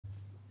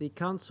The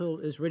Council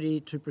is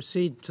ready to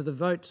proceed to the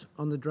vote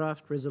on the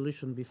draft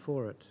resolution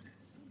before it.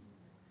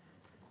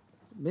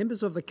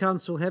 Members of the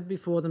Council have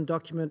before them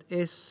document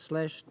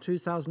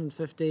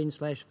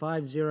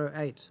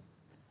S/2015/508.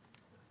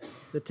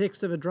 The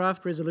text of a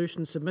draft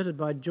resolution submitted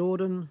by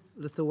Jordan,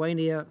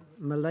 Lithuania,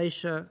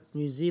 Malaysia,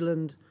 New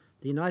Zealand,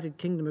 the United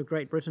Kingdom of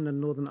Great Britain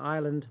and Northern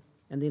Ireland,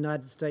 and the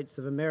United States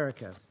of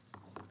America.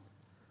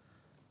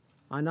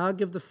 I now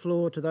give the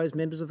floor to those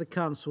members of the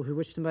Council who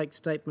wish to make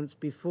statements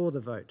before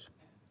the vote.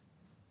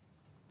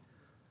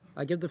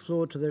 I give the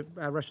floor to the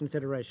Russian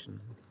Federation.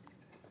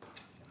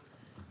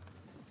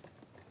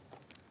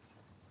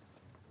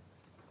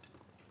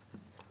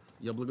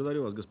 Я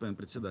благодарю вас, господин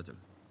председатель.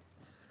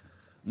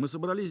 Мы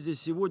собрались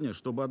здесь сегодня,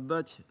 чтобы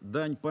отдать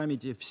дань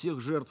памяти всех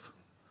жертв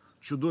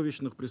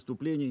чудовищных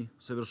преступлений,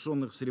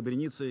 совершенных в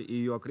Сребренице и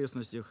ее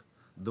окрестностях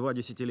 2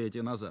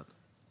 десятилетия назад.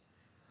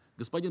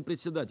 Господин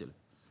председатель,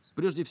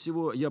 прежде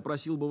всего я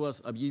просил бы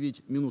вас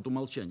объявить минуту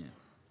молчания.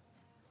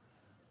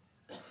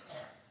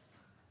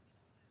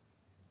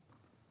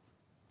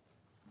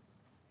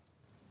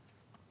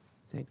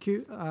 Thank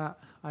you. I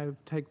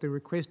take the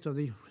request of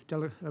the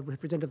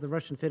representative of the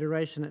Russian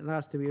Federation and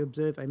ask that we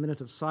observe a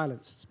minute of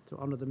silence to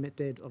honour the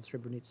dead of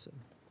Srebrenica.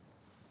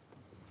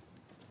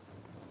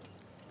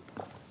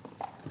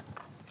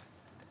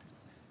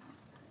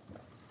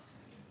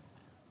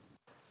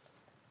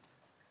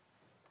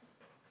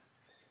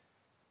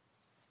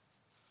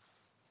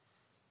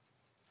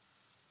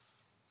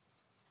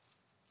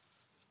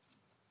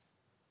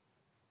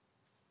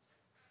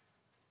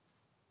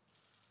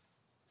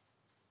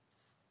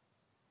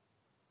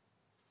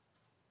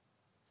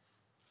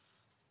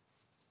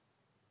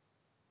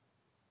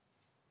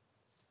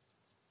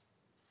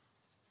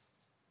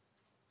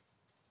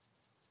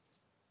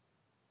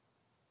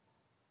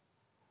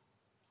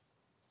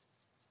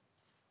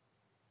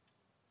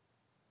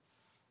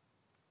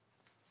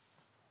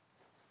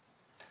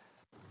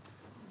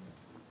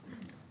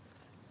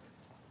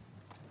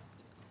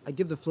 I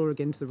give the floor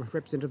again to the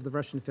representative of the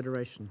Russian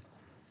Federation.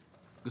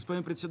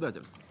 Господин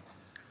председатель,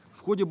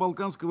 в ходе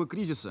Балканского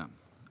кризиса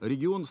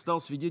регион стал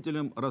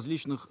свидетелем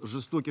различных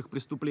жестоких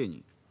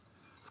преступлений,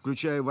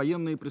 включая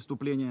военные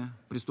преступления,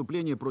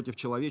 преступления против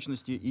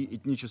человечности и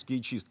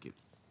этнические чистки.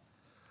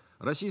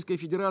 Российская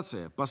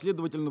Федерация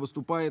последовательно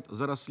выступает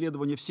за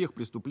расследование всех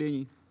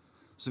преступлений,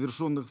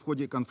 совершенных в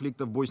ходе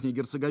конфликта в Боснии и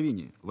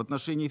Герцеговине в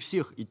отношении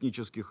всех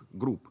этнических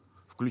групп,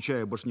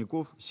 включая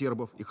бошняков,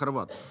 сербов и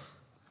хорватов.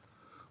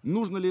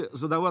 Нужно ли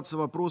задаваться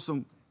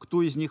вопросом,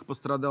 кто из них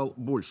пострадал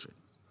больше?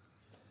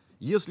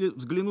 Если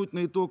взглянуть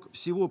на итог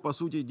всего, по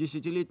сути,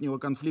 десятилетнего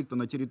конфликта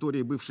на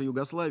территории бывшей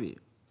Югославии,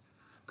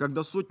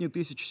 когда сотни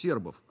тысяч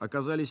сербов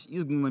оказались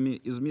изгнанными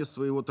из мест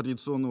своего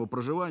традиционного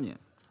проживания,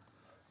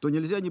 то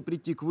нельзя не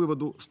прийти к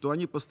выводу, что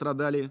они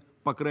пострадали,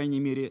 по крайней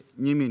мере,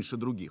 не меньше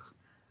других.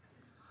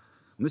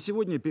 На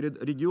сегодня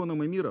перед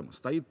регионом и миром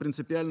стоит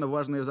принципиально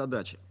важная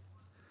задача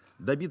 –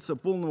 добиться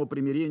полного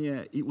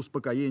примирения и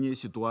успокоения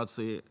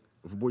ситуации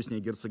в Боснии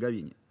и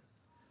Герцеговине.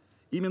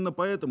 Именно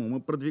поэтому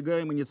мы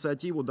продвигаем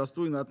инициативу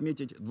достойно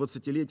отметить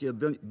 20-летие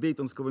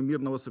Дейтонского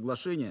мирного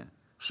соглашения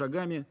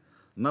шагами,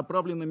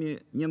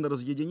 направленными не на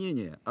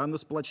разъединение, а на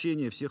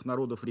сплочение всех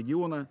народов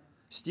региона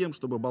с тем,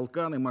 чтобы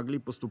Балканы могли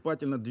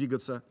поступательно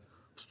двигаться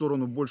в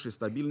сторону большей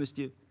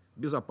стабильности,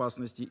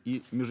 безопасности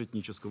и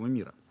межэтнического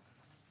мира.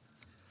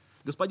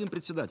 Господин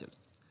председатель,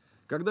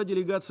 когда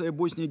делегация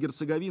Боснии и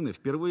Герцеговины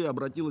впервые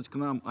обратилась к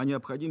нам о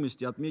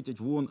необходимости отметить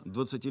в ООН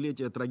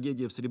 20-летие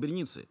трагедии в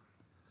Сребренице,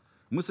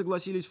 мы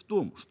согласились в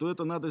том, что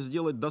это надо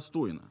сделать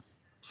достойно,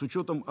 с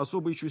учетом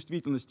особой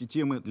чувствительности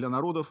темы для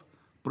народов,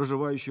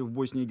 проживающих в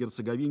Боснии и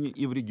Герцеговине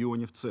и в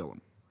регионе в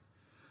целом.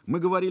 Мы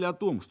говорили о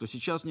том, что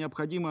сейчас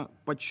необходимо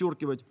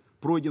подчеркивать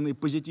пройденный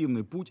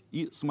позитивный путь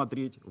и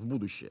смотреть в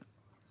будущее.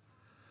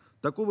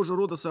 Такого же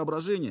рода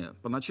соображения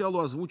поначалу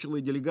озвучила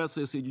и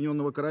делегация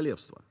Соединенного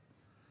Королевства,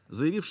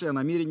 заявившая о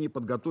намерении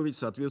подготовить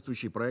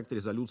соответствующий проект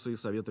резолюции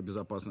Совета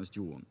Безопасности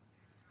ООН.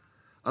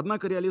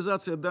 Однако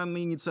реализация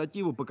данной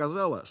инициативы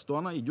показала, что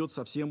она идет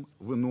совсем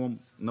в ином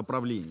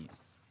направлении.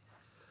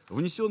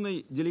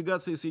 Внесенный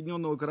делегацией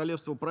Соединенного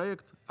Королевства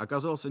проект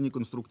оказался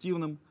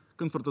неконструктивным,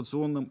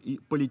 конфронтационным и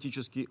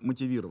политически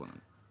мотивированным.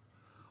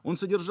 Он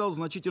содержал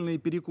значительные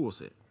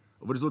перекосы,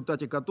 в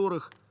результате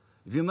которых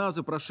вина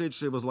за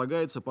прошедшее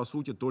возлагается, по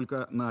сути,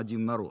 только на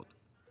один народ.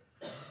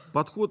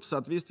 Подход, в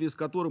соответствии с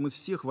которым из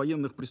всех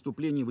военных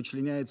преступлений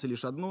вычленяется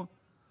лишь одно,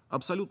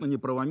 абсолютно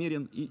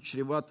неправомерен и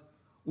чреват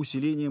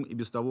усилением и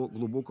без того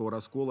глубокого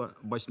раскола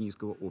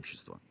боснийского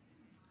общества.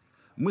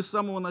 Мы с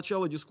самого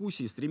начала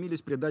дискуссии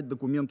стремились придать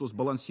документу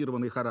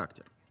сбалансированный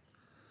характер.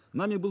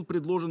 Нами был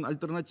предложен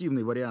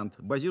альтернативный вариант,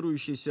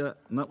 базирующийся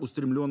на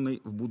устремленной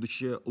в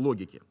будущее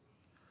логике.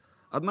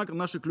 Однако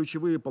наши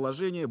ключевые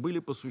положения были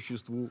по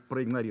существу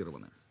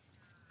проигнорированы.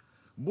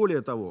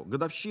 Более того,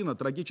 годовщина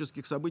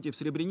трагических событий в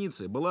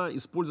Сребренице была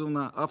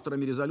использована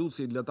авторами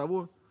резолюции для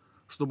того,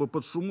 чтобы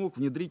под шумок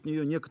внедрить в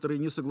нее некоторые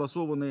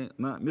несогласованные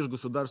на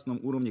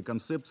межгосударственном уровне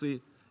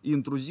концепции и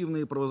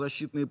интрузивные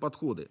правозащитные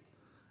подходы,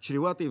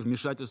 чреватые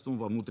вмешательством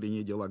во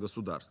внутренние дела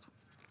государств.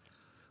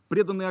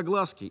 Преданный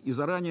огласке и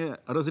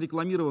заранее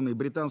разрекламированный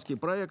британский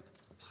проект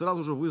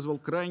сразу же вызвал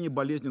крайне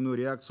болезненную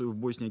реакцию в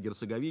Боснии и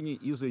Герцеговине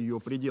и за ее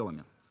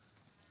пределами.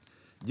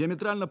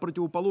 Диаметрально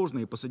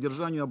противоположные по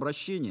содержанию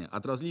обращения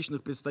от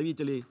различных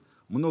представителей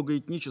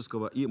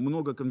многоэтнического и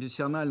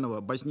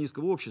многоконфессионального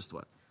боснийского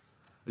общества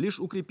лишь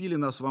укрепили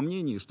нас во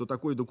мнении, что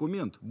такой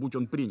документ, будь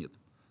он принят,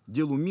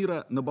 делу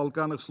мира на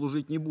Балканах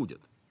служить не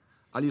будет,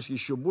 а лишь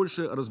еще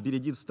больше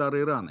разбередит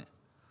старые раны,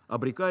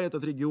 обрекая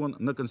этот регион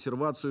на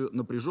консервацию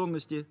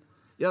напряженности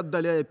и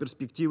отдаляя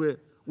перспективы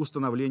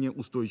установления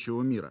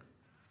устойчивого мира.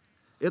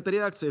 Эта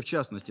реакция, в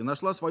частности,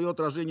 нашла свое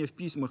отражение в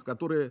письмах,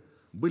 которые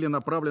были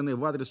направлены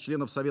в адрес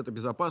членов Совета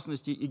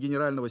Безопасности и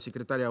генерального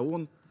секретаря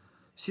ООН,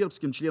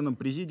 сербским членам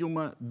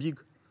Президиума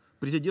БИГ,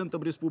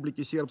 президентом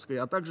Республики Сербской,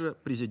 а также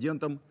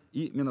президентом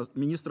и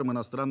министром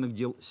иностранных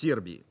дел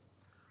Сербии.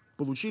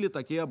 Получили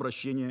такие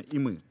обращения и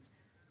мы.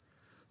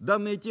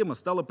 Данная тема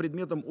стала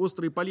предметом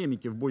острой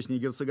полемики в Боснии и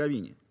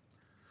Герцеговине.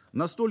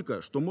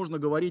 Настолько, что можно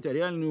говорить о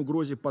реальной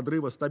угрозе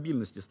подрыва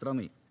стабильности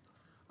страны,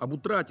 об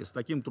утрате с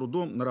таким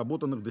трудом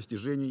наработанных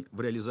достижений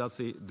в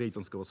реализации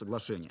Дейтонского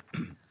соглашения.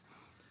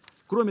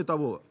 Кроме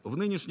того, в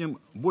нынешнем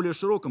более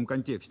широком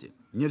контексте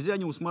нельзя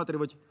не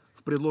усматривать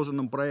в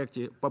предложенном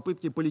проекте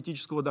попытки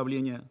политического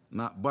давления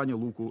на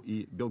Баня-Луку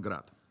и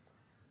Белград.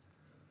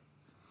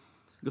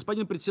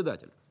 Господин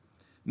председатель,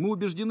 мы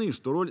убеждены,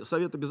 что роль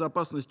Совета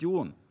Безопасности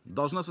ООН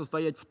должна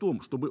состоять в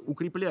том, чтобы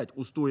укреплять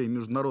устои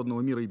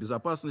международного мира и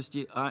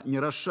безопасности, а не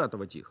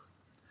расшатывать их.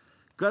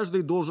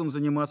 Каждый должен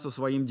заниматься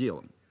своим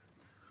делом.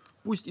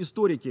 Пусть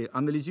историки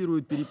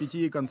анализируют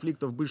перипетии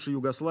конфликтов бывшей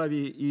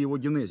Югославии и его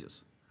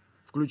генезис,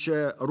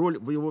 включая роль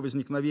в его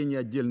возникновении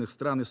отдельных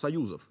стран и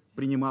союзов,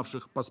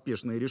 принимавших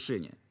поспешные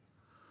решения.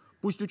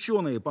 Пусть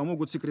ученые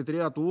помогут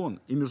секретариату ООН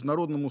и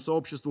международному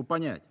сообществу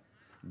понять,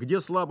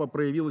 где слабо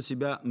проявила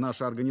себя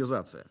наша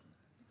организация.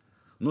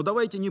 Но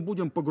давайте не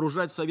будем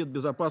погружать Совет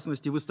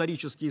Безопасности в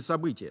исторические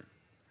события.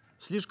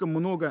 Слишком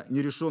много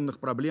нерешенных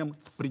проблем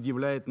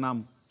предъявляет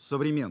нам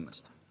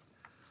современность.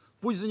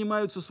 Пусть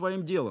занимаются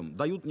своим делом,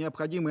 дают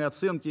необходимые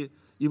оценки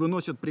и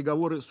выносят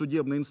приговоры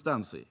судебной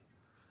инстанции,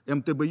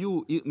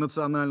 МТБЮ и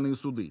национальные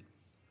суды.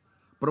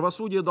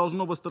 Правосудие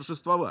должно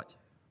восторжествовать.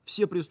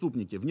 Все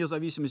преступники, вне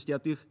зависимости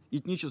от их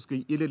этнической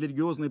или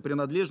религиозной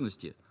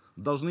принадлежности,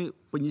 должны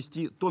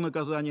понести то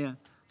наказание,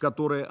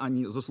 которое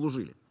они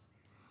заслужили.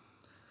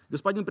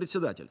 Господин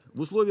председатель,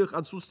 в условиях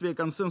отсутствия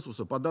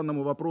консенсуса по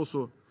данному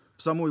вопросу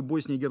в самой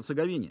Боснии и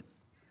Герцеговине,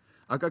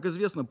 а, как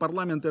известно,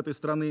 парламент этой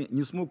страны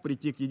не смог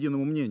прийти к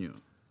единому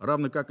мнению,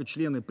 равно как и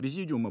члены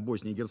Президиума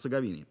Боснии и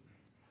Герцеговины,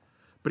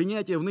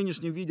 принятие в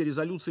нынешнем виде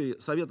резолюции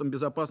Советом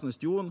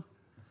Безопасности ООН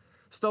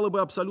стало бы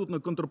абсолютно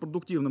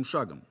контрпродуктивным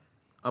шагом,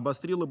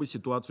 обострило бы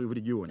ситуацию в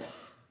регионе.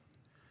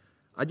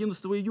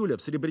 11 июля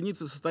в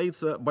Сребренице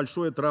состоится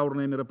большое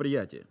траурное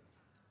мероприятие.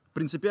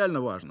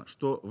 Принципиально важно,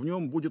 что в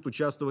нем будет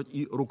участвовать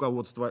и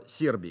руководство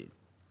Сербии.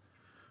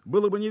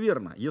 Было бы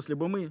неверно, если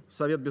бы мы,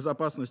 Совет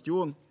Безопасности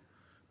ООН,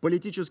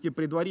 политически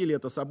предварили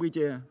это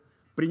событие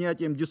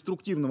принятием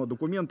деструктивного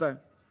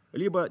документа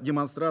либо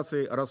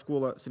демонстрацией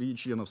раскола среди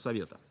членов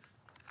Совета.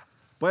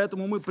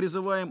 Поэтому мы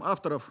призываем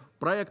авторов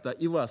проекта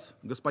и вас,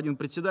 господин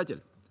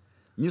председатель,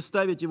 не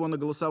ставить его на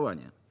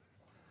голосование.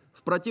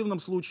 В противном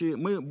случае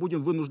мы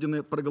будем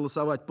вынуждены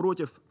проголосовать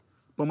против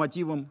по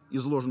мотивам,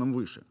 изложенным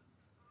выше.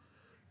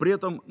 При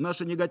этом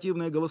наше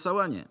негативное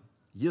голосование,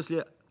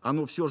 если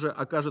оно все же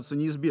окажется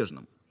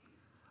неизбежным,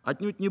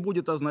 отнюдь не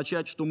будет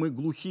означать, что мы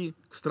глухи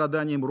к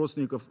страданиям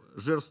родственников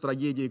жертв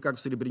трагедии как в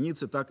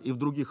Сребренице, так и в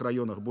других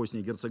районах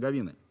Боснии и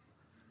Герцеговины.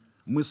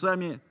 Мы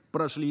сами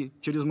прошли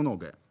через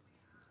многое.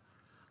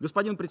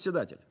 Господин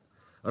председатель,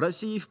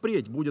 Россия и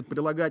впредь будет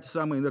прилагать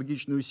самые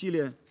энергичные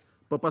усилия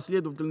по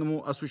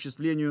последовательному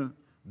осуществлению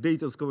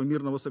Дейтонского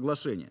мирного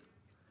соглашения,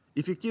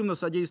 эффективно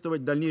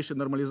содействовать дальнейшей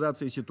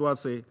нормализации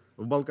ситуации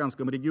в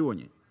Балканском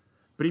регионе,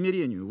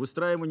 примирению,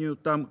 выстраиванию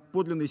там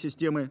подлинной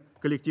системы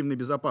коллективной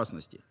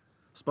безопасности,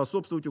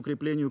 способствовать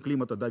укреплению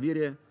климата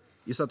доверия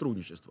и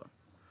сотрудничества.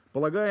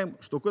 Полагаем,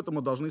 что к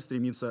этому должны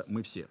стремиться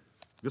мы все.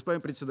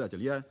 Господин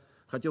председатель, я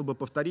хотел бы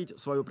повторить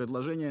свое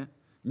предложение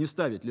не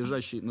ставить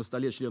лежащий на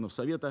столе членов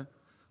Совета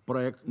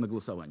проект на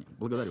голосование.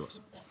 Благодарю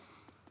вас.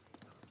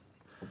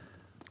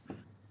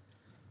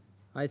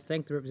 I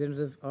thank the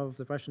representative of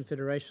the Russian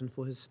Federation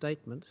for his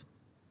statement.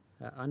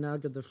 I now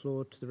give the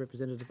floor to the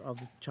representative of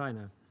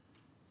China.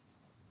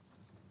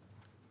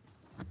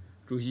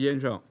 主席先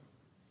生，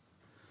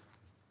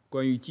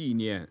关于纪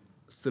念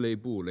斯雷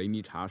布雷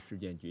尼察事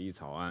件决议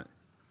草案，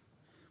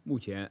目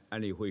前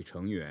安理会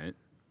成员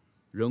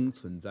仍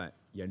存在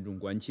严重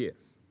关切，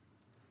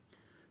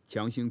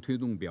强行推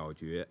动表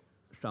决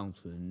尚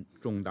存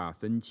重大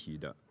分歧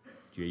的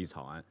决议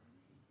草案，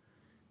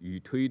与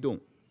推动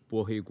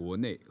波黑国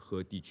内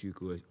和地区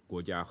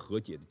国家和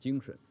解的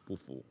精神不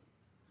符，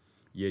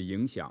也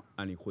影响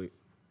安理会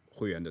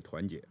会员的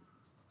团结。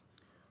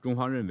中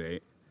方认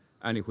为，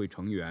安理会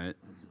成员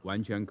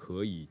完全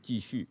可以继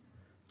续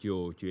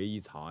就决议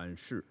草案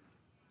事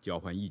交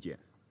换意见，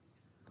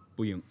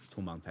不应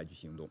匆忙采取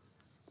行动。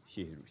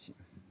谢谢主席。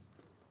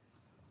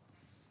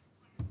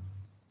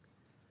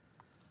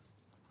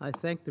I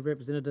thank the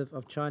representative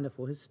of China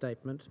for his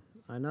statement.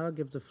 I now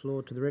give the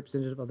floor to the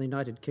representative of the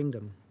United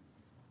Kingdom.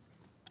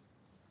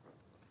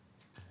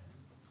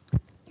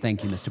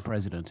 Thank you, Mr.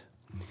 President.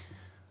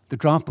 The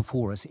draft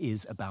before us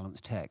is a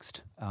balanced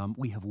text.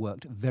 We have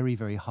worked very,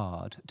 very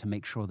hard to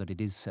make sure that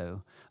it is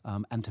so,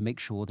 and to make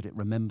sure that it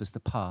remembers the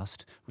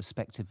past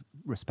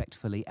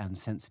respectfully and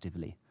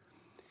sensitively.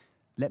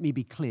 Let me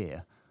be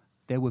clear.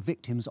 There were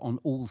victims on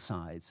all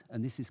sides,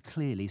 and this is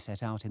clearly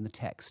set out in the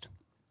text.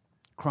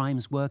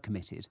 Crimes were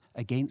committed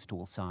against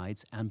all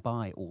sides and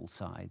by all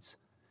sides.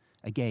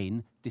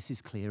 Again, this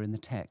is clear in the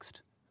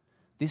text.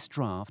 This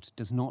draft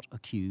does not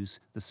accuse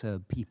the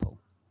Serb people.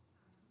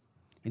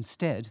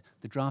 Instead,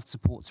 the draft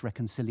supports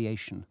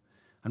reconciliation,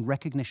 and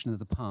recognition of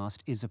the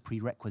past is a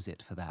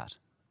prerequisite for that.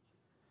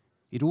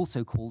 It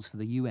also calls for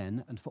the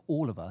UN and for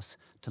all of us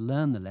to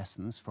learn the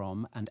lessons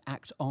from and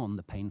act on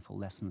the painful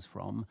lessons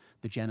from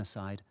the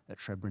genocide at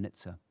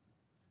Srebrenica.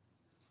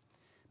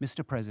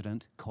 Mr.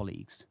 President,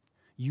 colleagues,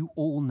 you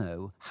all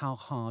know how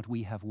hard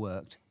we have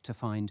worked to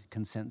find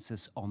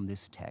consensus on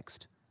this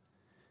text.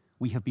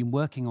 We have been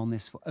working on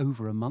this for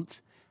over a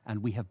month,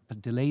 and we have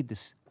delayed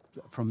this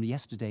from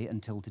yesterday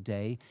until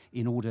today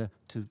in order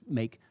to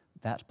make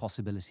that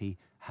possibility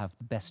have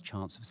the best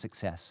chance of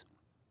success.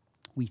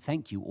 We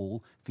thank you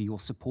all for your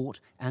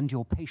support and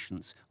your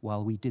patience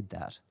while we did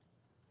that.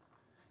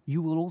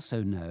 You will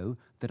also know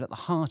that at the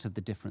heart of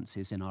the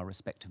differences in our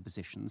respective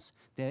positions,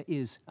 there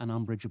is an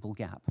unbridgeable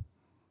gap.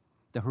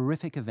 The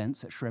horrific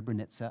events at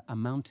Srebrenica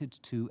amounted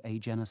to a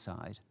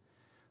genocide.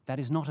 That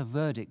is not a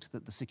verdict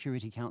that the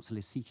Security Council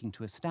is seeking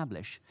to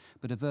establish,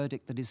 but a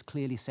verdict that is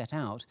clearly set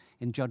out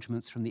in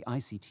judgments from the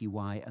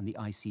ICTY and the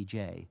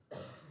ICJ.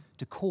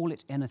 To call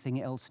it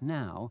anything else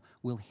now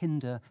will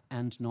hinder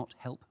and not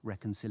help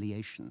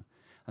reconciliation.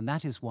 And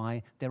that is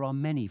why there are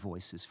many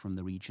voices from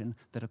the region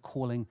that are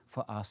calling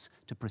for us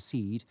to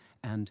proceed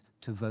and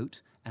to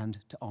vote and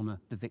to honor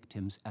the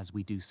victims as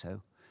we do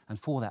so. And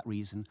for that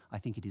reason, I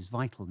think it is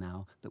vital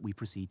now that we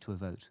proceed to a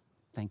vote.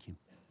 Thank you.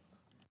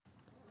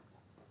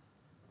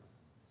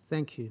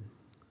 Thank you.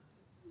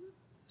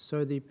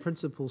 So the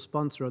principal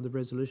sponsor of the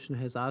resolution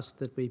has asked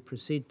that we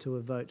proceed to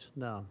a vote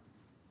now.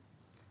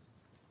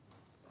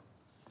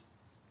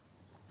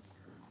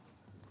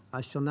 I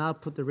shall now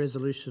put the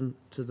resolution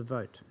to the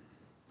vote.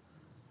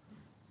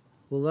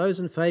 Will those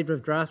in favour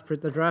of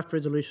the draft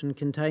resolution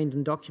contained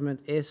in document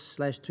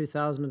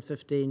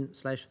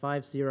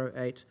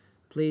S/2015/508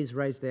 please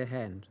raise their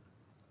hand.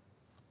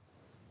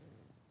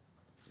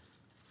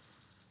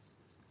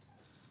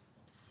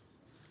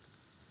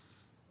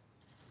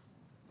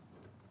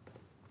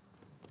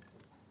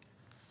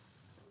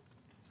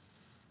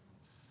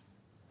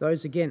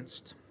 Those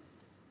against?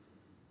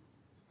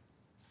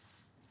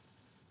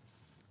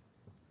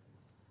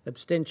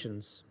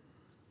 Abstentions?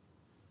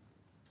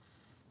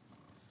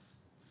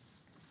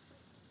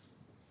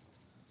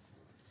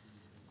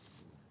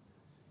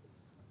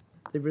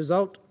 The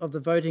result of the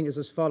voting is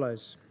as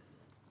follows: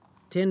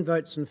 10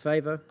 votes in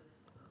favour,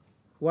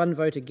 1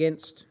 vote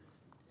against,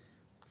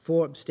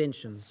 4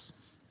 abstentions.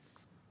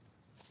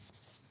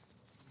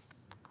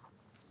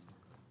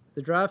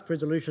 The draft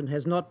resolution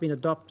has not been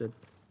adopted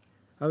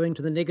owing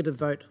to the negative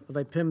vote of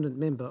a permanent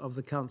member of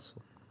the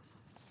Council.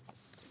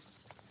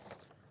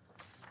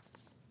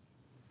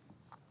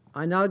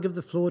 I now give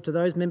the floor to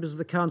those members of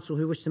the Council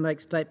who wish to make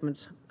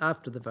statements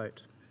after the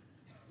vote.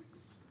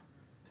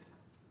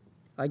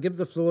 I give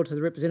the floor to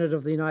the representative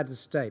of the United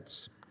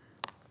States.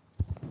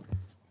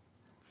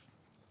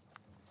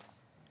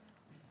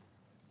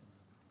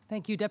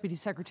 Thank you, Deputy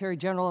Secretary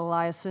General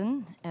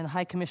Eliasson and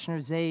High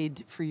Commissioner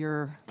Zaid, for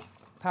your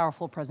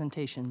powerful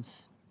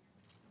presentations.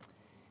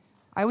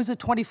 I was a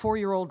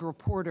 24-year-old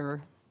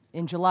reporter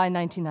in July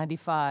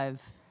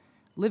 1995,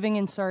 living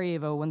in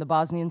Sarajevo when the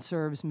Bosnian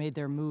Serbs made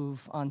their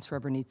move on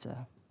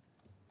Srebrenica.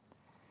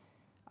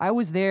 I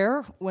was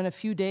there when, a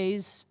few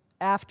days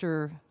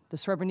after the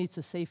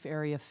Srebrenica safe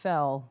area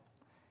fell,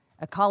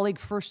 a colleague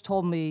first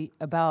told me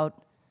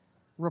about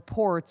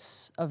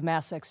reports of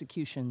mass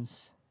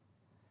executions.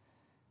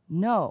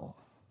 No,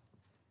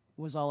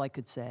 was all I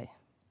could say.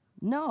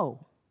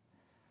 No.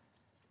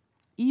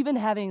 Even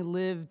having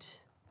lived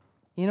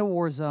in a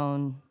war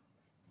zone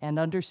and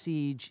under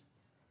siege,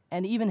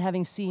 and even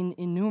having seen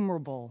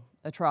innumerable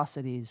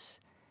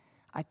atrocities,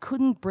 I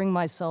couldn't bring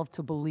myself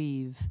to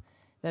believe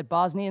that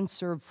Bosnian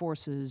Serb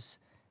forces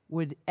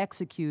would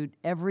execute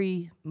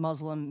every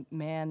Muslim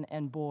man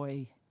and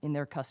boy in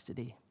their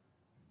custody.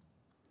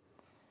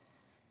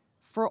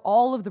 For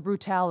all of the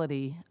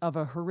brutality of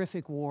a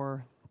horrific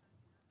war,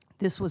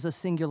 this was a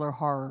singular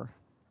horror.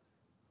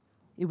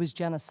 It was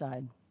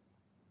genocide.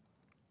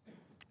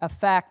 A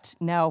fact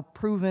now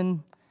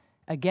proven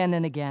again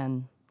and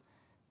again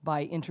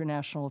by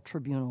international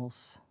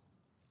tribunals.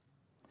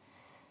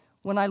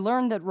 When I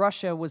learned that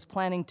Russia was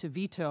planning to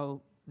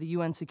veto the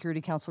UN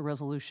Security Council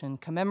resolution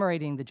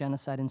commemorating the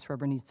genocide in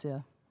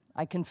Srebrenica,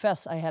 I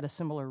confess I had a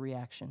similar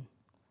reaction.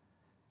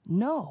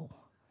 No,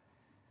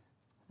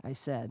 I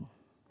said.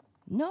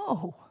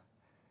 No.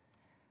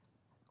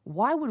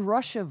 Why would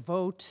Russia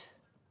vote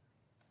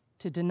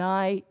to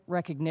deny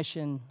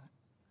recognition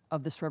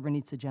of the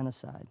Srebrenica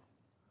genocide?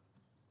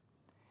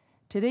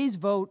 Today's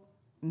vote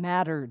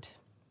mattered.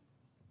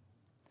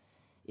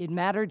 It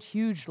mattered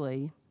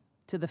hugely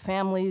to the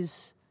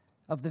families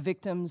of the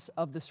victims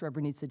of the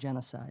Srebrenica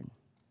genocide.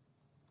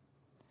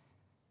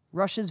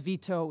 Russia's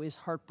veto is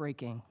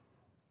heartbreaking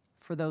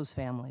for those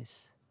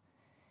families,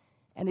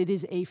 and it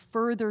is a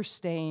further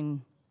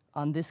stain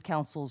on this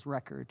council's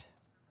record.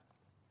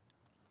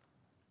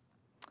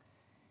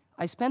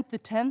 I spent the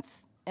 10th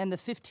and the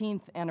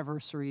 15th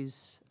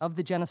anniversaries of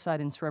the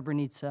genocide in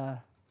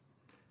Srebrenica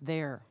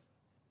there,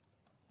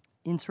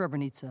 in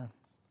Srebrenica.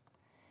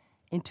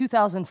 In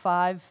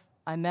 2005,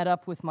 I met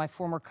up with my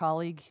former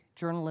colleague,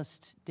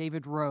 journalist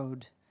David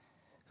Rode,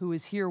 who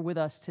is here with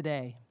us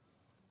today.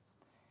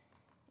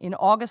 In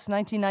August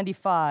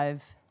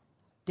 1995,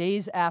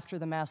 days after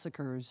the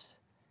massacres,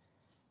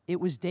 it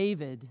was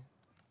David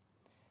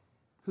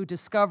who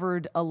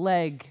discovered a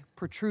leg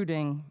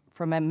protruding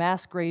from a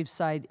mass grave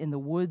site in the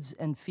woods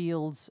and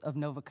fields of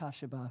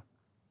Novokasheba.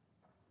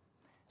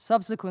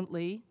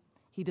 Subsequently,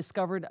 he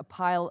discovered a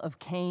pile of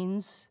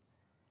canes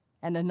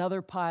and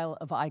another pile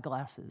of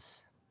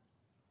eyeglasses.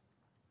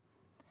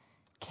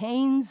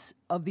 Canes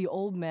of the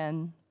old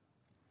men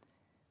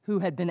who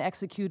had been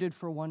executed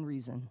for one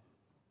reason,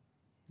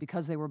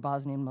 because they were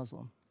Bosnian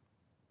Muslim.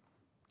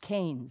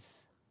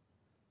 Canes.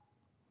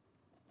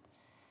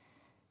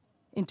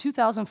 In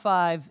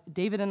 2005,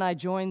 David and I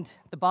joined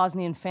the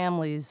Bosnian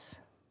families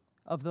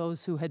of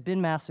those who had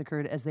been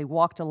massacred as they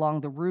walked along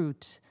the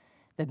route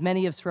that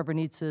many of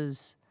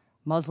Srebrenica's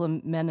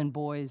Muslim men and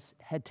boys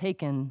had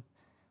taken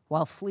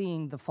while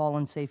fleeing the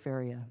fallen safe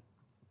area.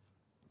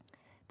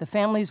 The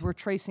families were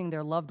tracing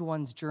their loved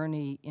ones'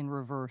 journey in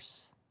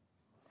reverse.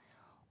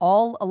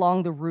 All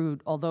along the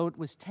route, although it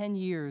was 10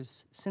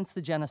 years since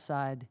the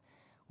genocide,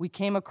 we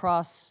came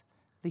across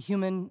the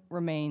human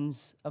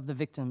remains of the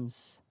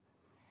victims.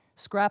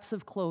 Scraps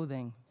of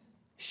clothing,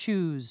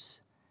 shoes,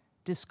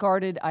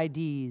 discarded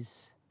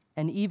IDs,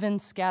 and even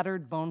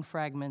scattered bone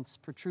fragments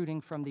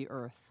protruding from the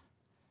earth.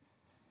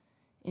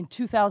 In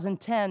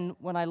 2010,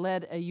 when I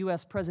led a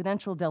US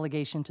presidential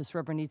delegation to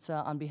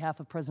Srebrenica on behalf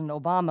of President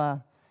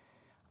Obama,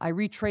 I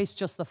retraced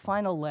just the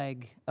final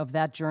leg of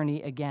that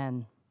journey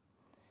again.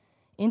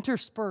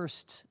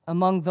 Interspersed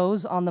among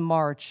those on the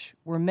march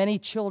were many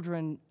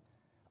children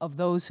of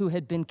those who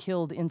had been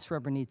killed in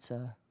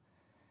Srebrenica.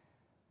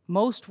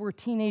 Most were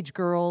teenage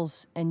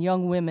girls and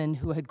young women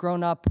who had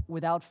grown up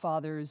without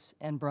fathers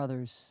and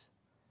brothers.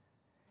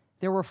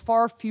 There were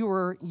far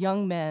fewer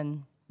young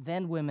men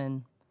than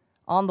women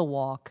on the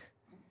walk,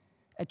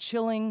 a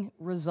chilling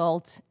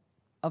result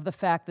of the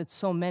fact that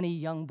so many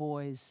young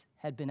boys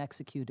had been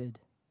executed.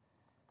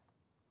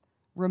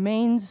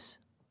 Remains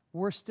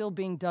were still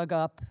being dug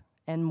up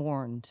and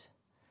mourned.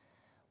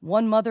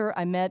 One mother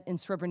I met in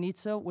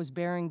Srebrenica was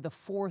burying the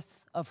fourth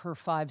of her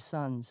 5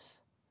 sons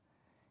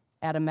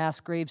at a mass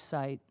grave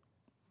site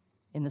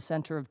in the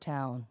center of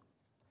town.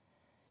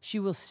 She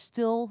was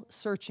still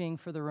searching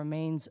for the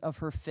remains of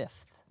her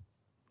 5th.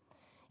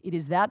 It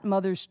is that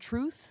mother's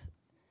truth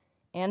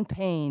and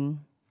pain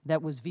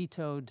that was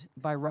vetoed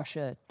by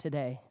Russia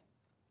today.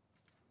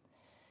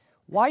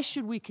 Why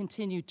should we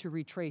continue to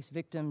retrace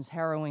victims'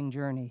 harrowing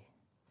journey?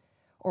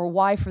 Or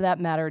why, for that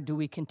matter, do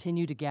we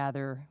continue to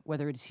gather,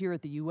 whether it's here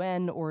at the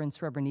UN or in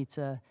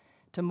Srebrenica,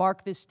 to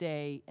mark this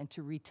day and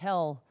to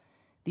retell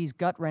these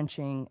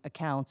gut-wrenching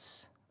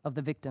accounts of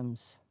the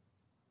victims?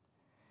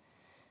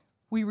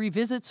 We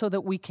revisit so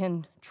that we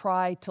can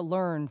try to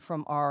learn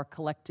from our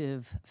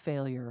collective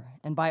failure.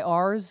 And by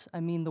ours, I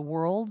mean the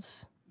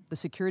world's, the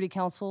Security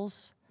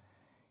Council's,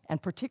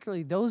 and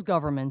particularly those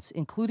governments,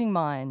 including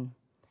mine,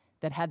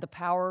 that had the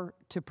power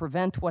to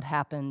prevent what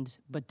happened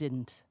but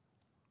didn't.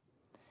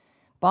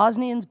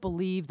 Bosnians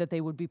believed that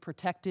they would be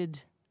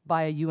protected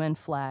by a UN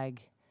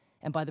flag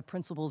and by the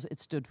principles it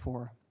stood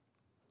for.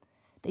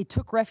 They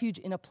took refuge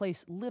in a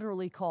place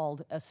literally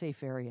called a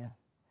safe area.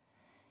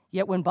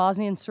 Yet when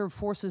Bosnian Serb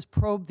forces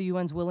probed the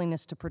UN's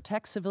willingness to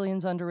protect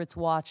civilians under its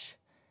watch,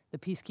 the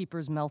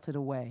peacekeepers melted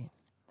away,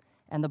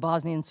 and the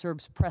Bosnian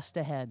Serbs pressed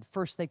ahead.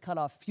 First, they cut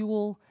off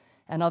fuel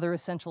and other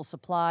essential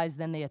supplies,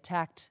 then they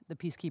attacked the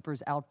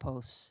peacekeepers'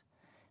 outposts.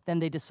 Then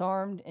they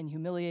disarmed and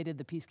humiliated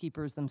the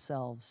peacekeepers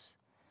themselves.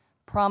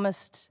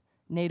 Promised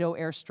NATO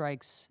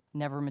airstrikes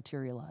never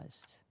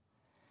materialized.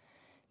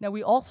 Now,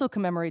 we also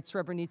commemorate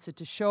Srebrenica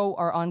to show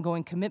our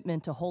ongoing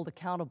commitment to hold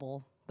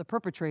accountable the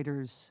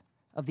perpetrators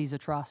of these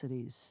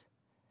atrocities.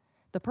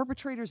 The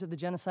perpetrators of the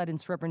genocide in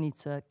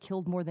Srebrenica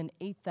killed more than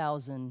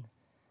 8,000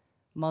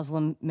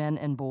 Muslim men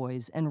and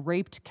boys and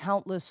raped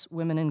countless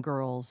women and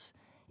girls,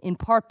 in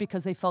part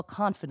because they felt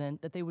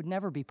confident that they would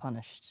never be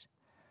punished.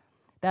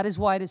 That is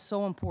why it is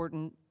so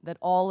important that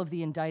all of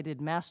the indicted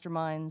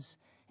masterminds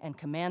and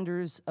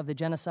commanders of the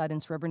genocide in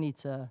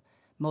Srebrenica,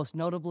 most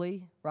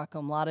notably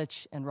Ratko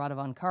Mladic and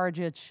Radovan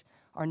Karadzic,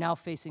 are now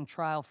facing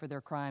trial for their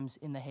crimes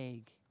in The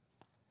Hague.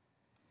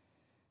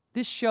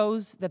 This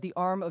shows that the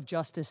arm of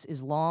justice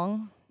is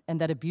long and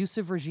that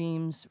abusive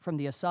regimes, from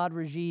the Assad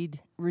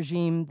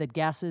regime that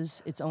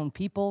gasses its own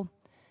people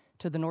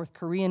to the North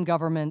Korean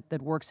government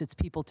that works its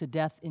people to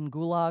death in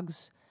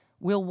gulags,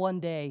 will one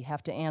day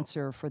have to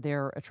answer for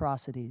their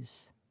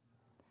atrocities.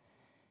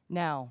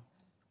 Now,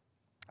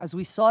 as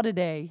we saw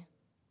today,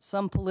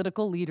 some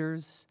political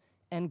leaders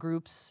and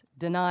groups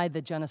deny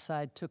that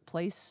genocide took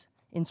place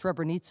in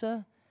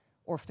Srebrenica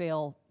or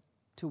fail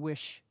to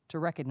wish to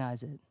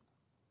recognize it.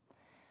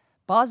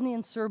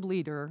 Bosnian Serb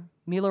leader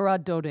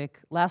Milorad Dodik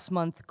last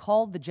month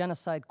called the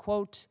genocide,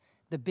 quote,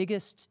 the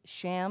biggest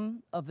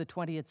sham of the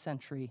 20th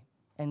century,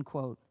 end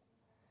quote.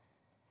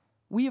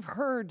 We have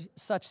heard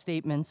such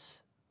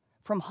statements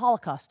from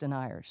Holocaust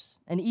deniers,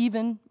 and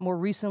even more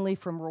recently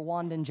from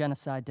Rwandan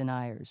genocide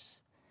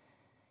deniers.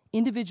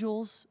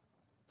 Individuals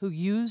who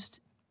used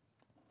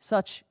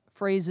such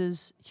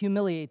phrases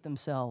humiliate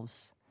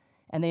themselves,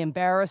 and they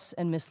embarrass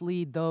and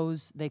mislead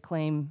those they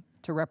claim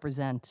to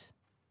represent.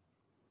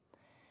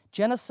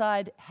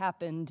 Genocide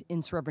happened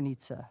in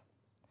Srebrenica.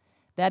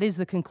 That is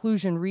the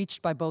conclusion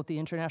reached by both the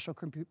International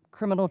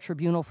Criminal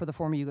Tribunal for the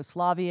former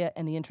Yugoslavia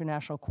and the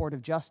International Court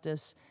of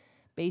Justice,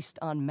 based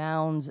on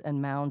mounds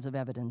and mounds of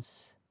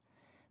evidence.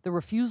 The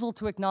refusal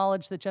to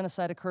acknowledge that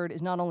genocide occurred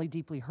is not only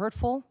deeply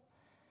hurtful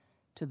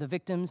to the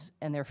victims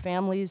and their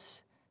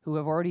families who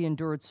have already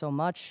endured so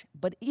much,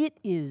 but it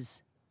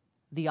is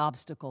the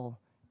obstacle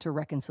to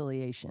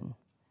reconciliation.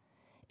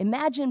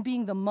 Imagine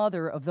being the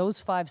mother of those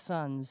 5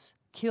 sons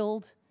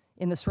killed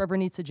in the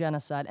Srebrenica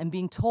genocide and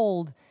being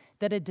told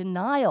that a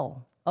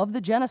denial of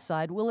the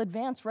genocide will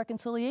advance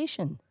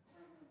reconciliation.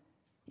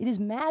 It is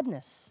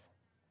madness.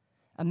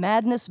 A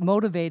madness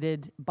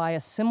motivated by a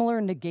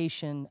similar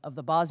negation of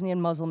the Bosnian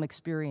Muslim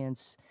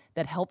experience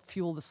that helped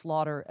fuel the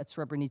slaughter at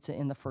Srebrenica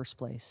in the first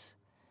place.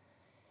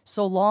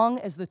 So long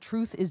as the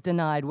truth is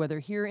denied, whether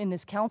here in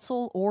this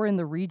council or in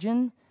the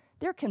region,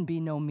 there can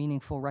be no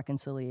meaningful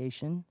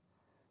reconciliation.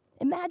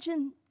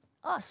 Imagine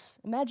us.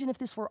 Imagine if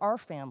this were our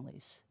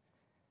families.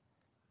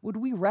 Would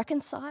we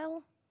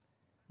reconcile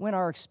when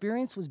our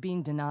experience was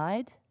being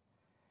denied?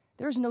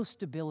 There's no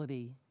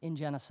stability in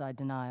genocide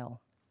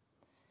denial.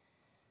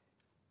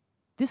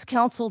 This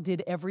council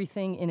did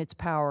everything in its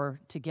power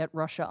to get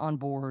Russia on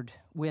board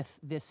with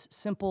this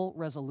simple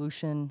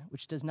resolution,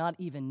 which does not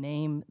even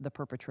name the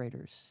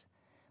perpetrators.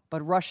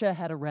 But Russia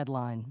had a red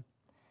line.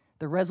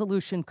 The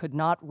resolution could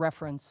not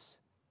reference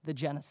the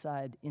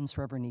genocide in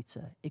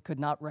Srebrenica. It could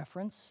not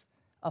reference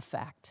a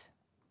fact.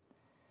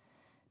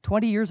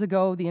 20 years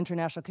ago, the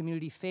international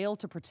community failed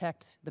to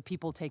protect the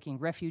people taking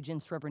refuge in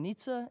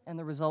Srebrenica, and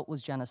the result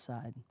was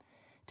genocide.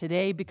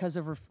 Today, because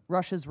of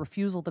Russia's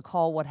refusal to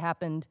call what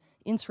happened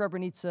in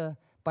Srebrenica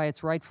by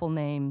its rightful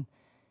name,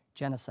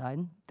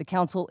 genocide, the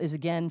Council is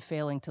again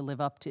failing to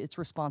live up to its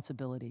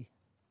responsibility.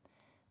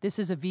 This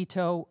is a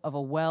veto of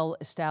a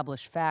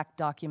well-established fact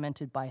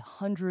documented by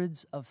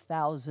hundreds of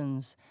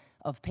thousands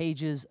of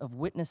pages of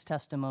witness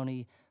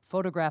testimony,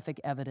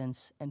 photographic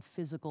evidence, and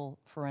physical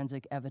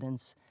forensic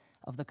evidence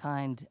of the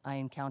kind I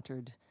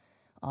encountered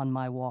on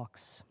my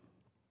walks.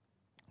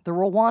 The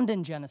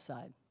Rwandan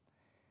genocide,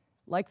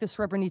 like the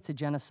Srebrenica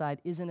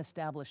genocide, is an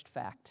established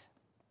fact.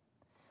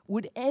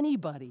 Would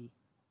anybody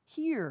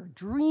here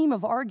dream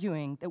of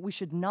arguing that we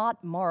should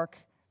not mark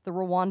the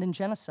Rwandan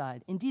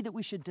genocide? Indeed, that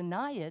we should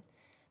deny it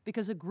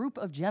because a group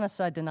of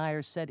genocide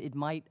deniers said it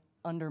might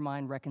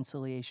undermine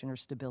reconciliation or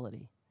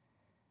stability.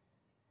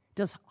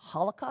 Does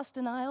Holocaust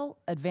denial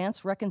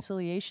advance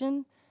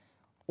reconciliation?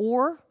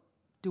 Or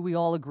do we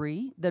all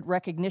agree that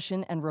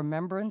recognition and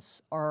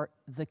remembrance are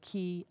the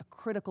key, a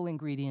critical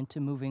ingredient to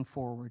moving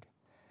forward?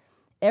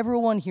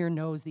 Everyone here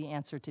knows the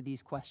answer to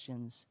these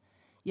questions.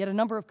 Yet a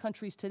number of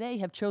countries today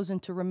have chosen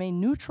to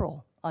remain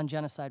neutral on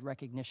genocide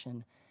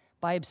recognition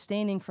by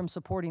abstaining from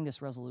supporting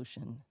this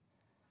resolution.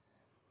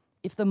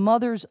 If the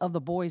mothers of the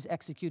boys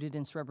executed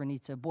in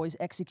Srebrenica, boys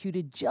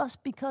executed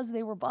just because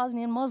they were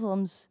Bosnian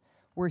Muslims,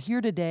 were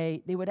here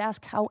today, they would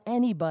ask how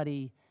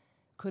anybody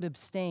could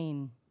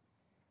abstain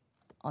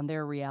on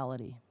their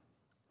reality.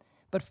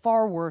 But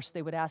far worse,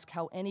 they would ask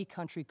how any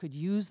country could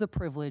use the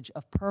privilege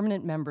of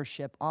permanent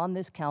membership on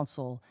this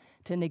council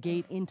to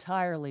negate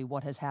entirely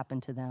what has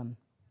happened to them.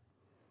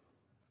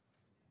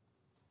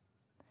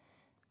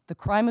 The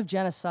crime of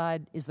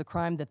genocide is the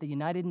crime that the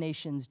United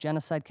Nations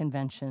Genocide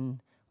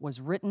Convention was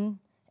written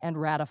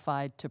and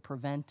ratified to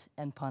prevent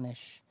and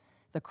punish.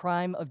 The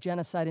crime of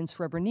genocide in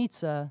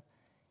Srebrenica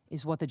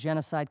is what the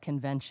Genocide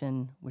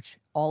Convention, which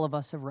all of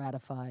us have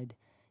ratified,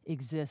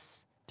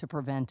 exists to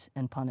prevent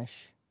and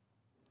punish.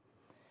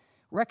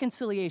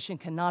 Reconciliation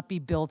cannot be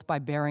built by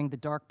bearing the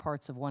dark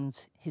parts of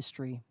one's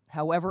history,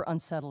 however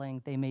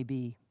unsettling they may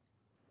be.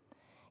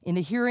 In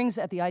the hearings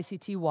at the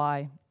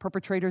ICTY,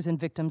 perpetrators and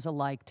victims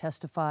alike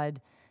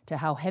testified to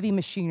how heavy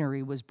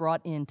machinery was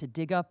brought in to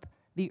dig up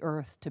the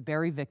earth to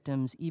bury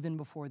victims even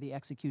before the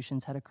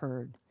executions had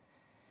occurred.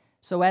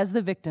 So as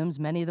the victims,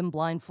 many of them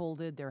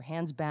blindfolded, their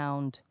hands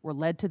bound, were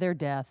led to their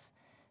death,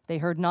 they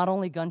heard not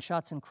only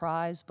gunshots and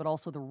cries, but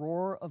also the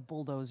roar of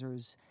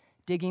bulldozers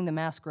digging the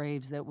mass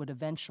graves that would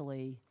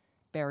eventually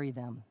bury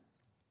them.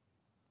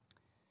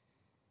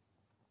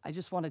 I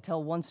just want to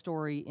tell one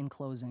story in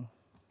closing.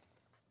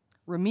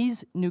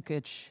 Ramiz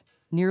Nukic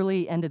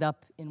nearly ended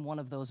up in one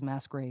of those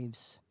mass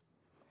graves.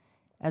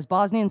 As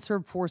Bosnian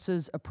Serb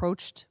forces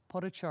approached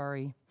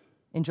Podachari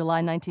in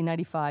July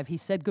 1995, he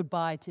said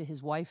goodbye to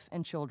his wife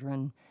and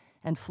children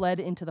and fled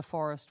into the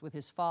forest with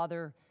his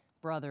father,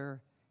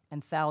 brother,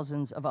 and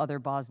thousands of other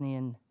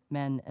Bosnian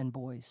men and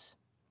boys.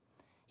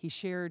 He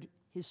shared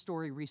his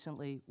story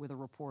recently with a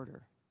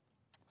reporter.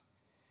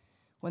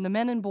 When the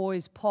men and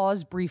boys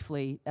paused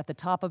briefly at the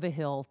top of a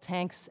hill,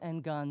 tanks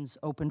and guns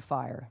opened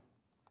fire.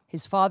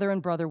 His father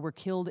and brother were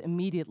killed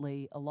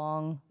immediately,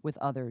 along with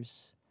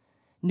others.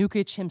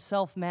 Nukic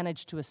himself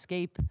managed to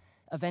escape,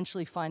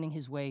 eventually finding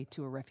his way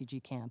to a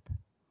refugee camp.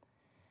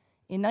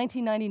 In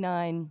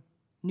 1999,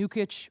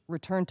 Nukic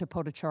returned to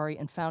Podachari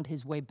and found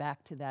his way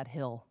back to that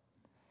hill.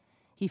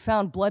 He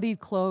found bloodied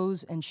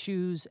clothes and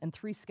shoes and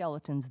 3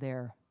 skeletons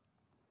there,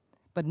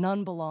 but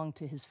none belonged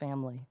to his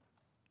family.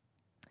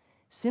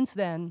 Since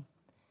then,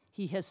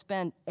 he has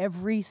spent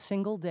every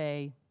single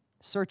day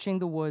searching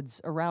the woods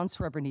around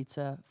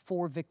Srebrenica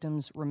for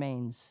victims'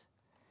 remains.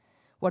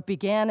 What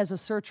began as a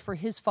search for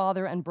his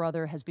father and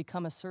brother has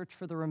become a search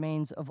for the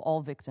remains of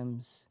all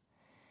victims.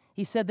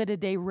 He said that a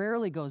day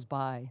rarely goes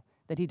by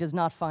that he does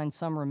not find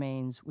some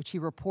remains, which he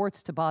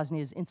reports to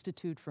Bosnia's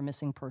Institute for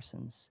Missing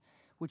Persons,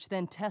 which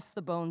then tests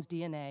the bones'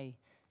 DNA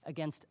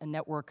against a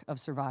network of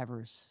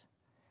survivors.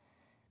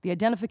 The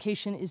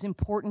identification is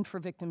important for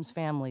victims'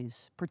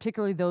 families,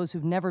 particularly those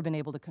who've never been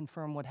able to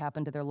confirm what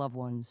happened to their loved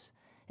ones,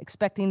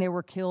 expecting they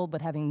were killed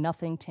but having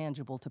nothing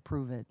tangible to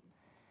prove it.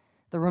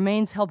 The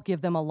remains help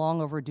give them a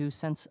long overdue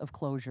sense of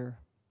closure.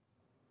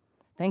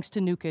 Thanks to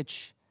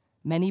Nukic,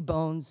 many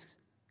bones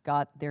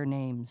got their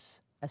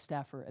names, a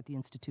staffer at the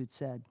Institute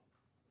said.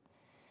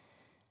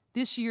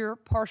 This year,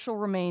 partial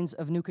remains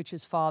of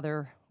Nukic's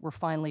father were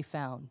finally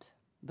found,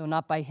 though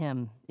not by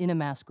him, in a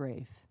mass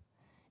grave.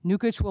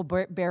 Nukic will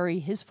bury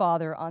his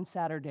father on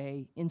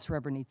Saturday in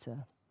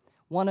Srebrenica,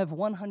 one of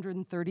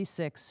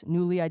 136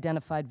 newly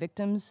identified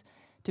victims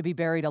to be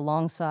buried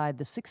alongside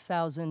the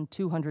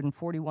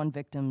 6,241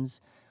 victims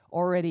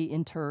already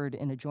interred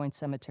in a joint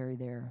cemetery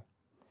there.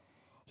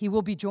 He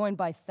will be joined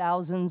by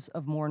thousands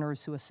of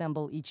mourners who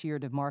assemble each year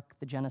to mark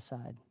the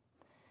genocide.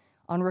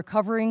 On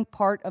recovering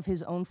part of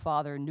his own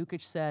father,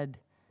 Nukic said,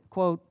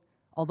 quote,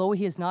 "Although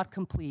he is not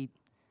complete,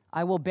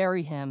 I will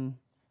bury him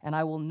and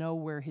I will know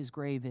where his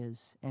grave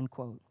is," end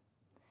quote.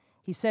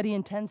 He said he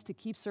intends to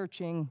keep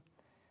searching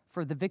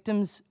for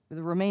the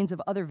remains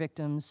of other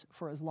victims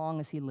for as long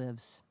as he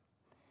lives.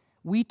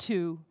 We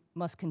too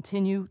must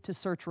continue to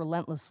search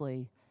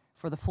relentlessly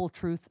for the full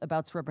truth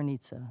about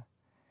Srebrenica.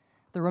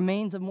 The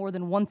remains of more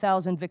than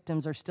 1,000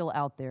 victims are still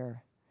out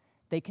there.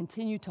 They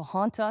continue to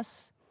haunt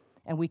us,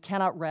 and we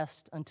cannot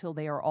rest until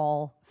they are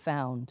all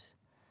found.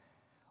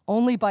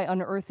 Only by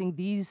unearthing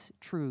these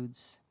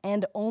truths,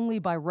 and only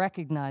by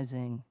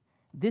recognizing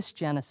this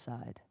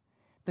genocide,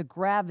 the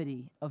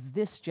gravity of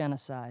this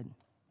genocide,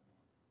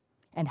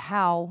 and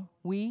how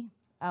we,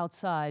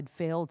 outside,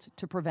 failed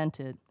to prevent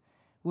it,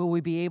 will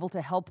we be able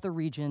to help the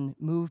region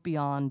move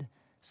beyond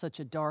such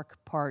a dark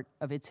part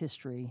of its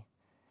history,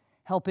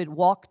 help it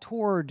walk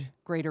toward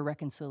greater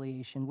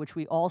reconciliation, which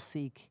we all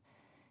seek,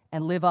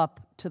 and live up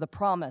to the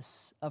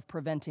promise of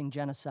preventing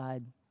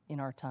genocide in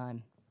our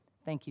time.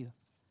 Thank you.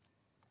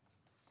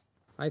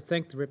 I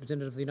thank the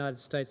representative of the United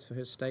States for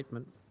his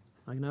statement.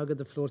 I now give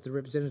the floor to the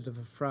representative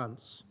of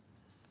France.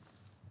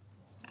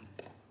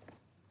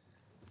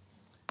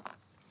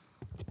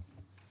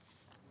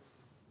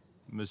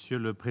 Monsieur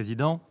le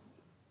Président,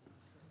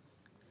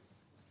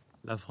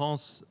 la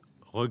France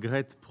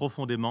regrette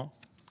profondément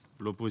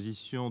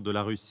l'opposition de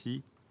la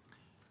Russie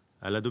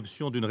à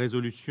l'adoption d'une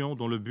résolution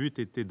dont le but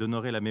était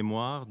d'honorer la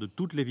mémoire de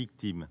toutes les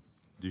victimes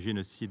du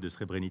génocide de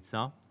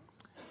Srebrenica,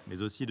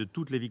 mais aussi de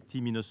toutes les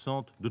victimes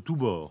innocentes de tous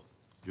bords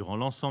durant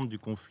l'ensemble du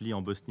conflit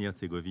en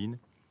Bosnie-Herzégovine,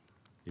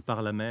 et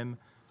par là même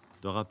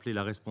de rappeler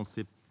la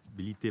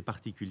responsabilité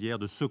particulière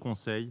de ce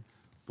Conseil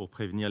pour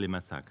prévenir les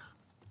massacres.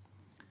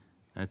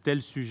 Un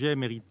tel sujet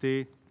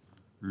méritait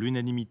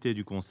l'unanimité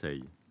du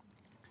Conseil.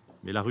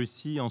 Mais la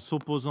Russie, en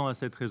s'opposant à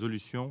cette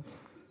résolution,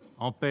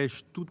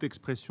 empêche toute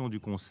expression du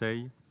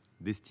Conseil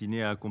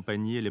destinée à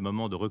accompagner les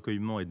moments de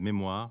recueillement et de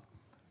mémoire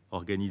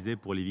organisés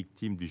pour les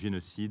victimes du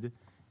génocide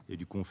et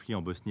du conflit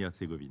en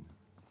Bosnie-Herzégovine.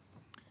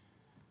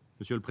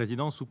 Monsieur le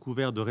Président, sous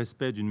couvert de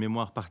respect d'une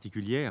mémoire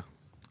particulière,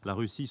 la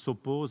Russie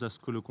s'oppose à ce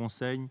que le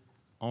Conseil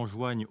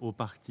enjoigne aux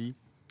parties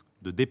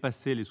de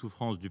dépasser les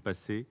souffrances du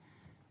passé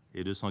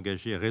et de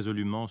s'engager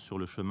résolument sur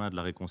le chemin de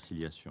la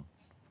réconciliation.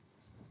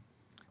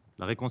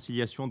 La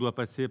réconciliation doit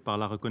passer par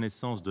la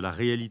reconnaissance de la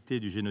réalité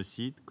du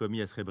génocide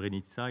commis à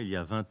Srebrenica il y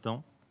a 20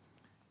 ans,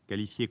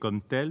 qualifié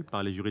comme tel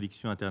par les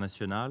juridictions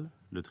internationales,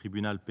 le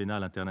tribunal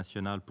pénal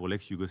international pour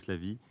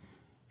l'ex-Yougoslavie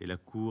et la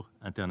Cour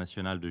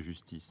internationale de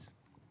justice.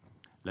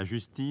 La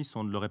justice,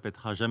 on ne le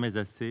répétera jamais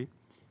assez,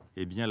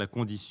 est bien la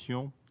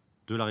condition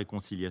de la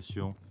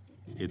réconciliation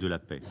et de la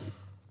paix.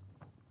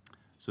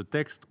 Ce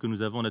texte, que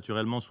nous avons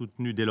naturellement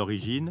soutenu dès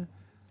l'origine,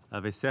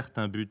 avait certes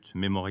un but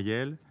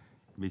mémoriel,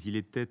 mais il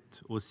était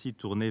aussi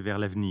tourné vers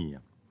l'avenir.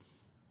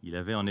 Il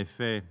avait en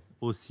effet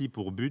aussi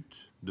pour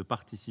but de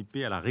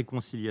participer à la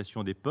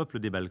réconciliation des peuples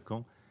des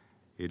Balkans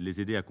et de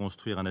les aider à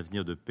construire un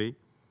avenir de paix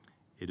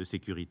et de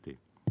sécurité.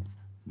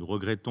 Nous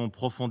regrettons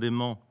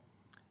profondément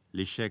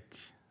l'échec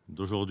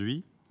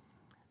d'aujourd'hui,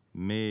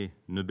 mais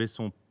ne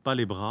baissons pas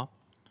les bras.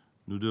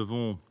 Nous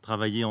devons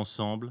travailler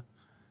ensemble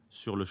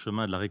sur le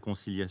chemin de la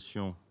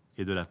réconciliation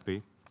et de la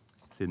paix.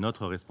 C'est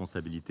notre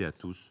responsabilité à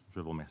tous.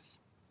 Je vous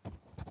remercie.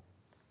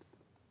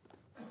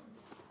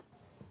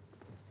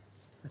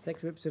 I thank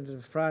the representative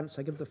of France.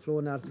 I give the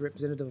floor now to the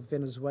representative of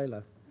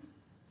Venezuela.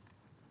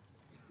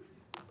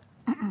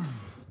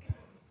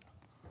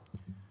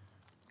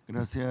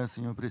 Gracias,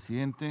 señor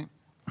presidente.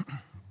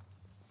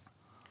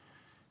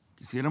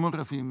 Quisiéramos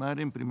reafirmar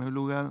en primer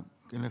lugar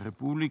que la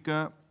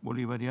República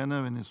Bolivariana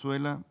de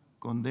Venezuela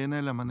condena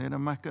de la manera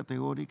más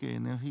categórica y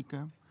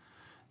enérgica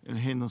el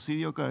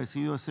genocidio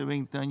acaecido hace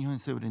 20 años en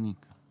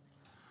Srebrenica,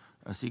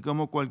 así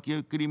como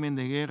cualquier crimen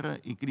de guerra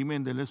y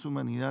crimen de lesa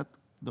humanidad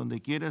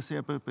donde quiera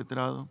sea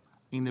perpetrado,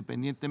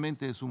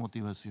 independientemente de su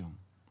motivación.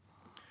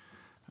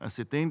 A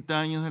 70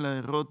 años de la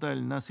derrota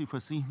del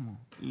nazifascismo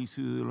y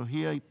su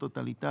ideología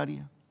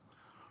totalitaria,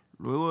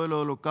 luego del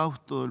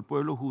holocausto del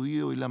pueblo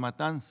judío y la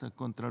matanza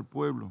contra el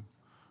pueblo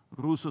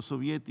ruso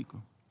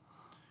soviético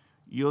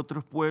y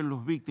otros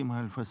pueblos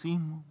víctimas del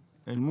fascismo,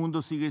 el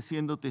mundo sigue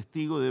siendo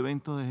testigo de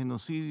eventos de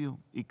genocidio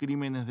y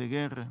crímenes de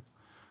guerra,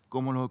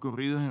 como los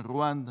ocurridos en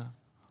Ruanda,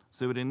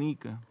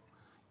 Srebrenica,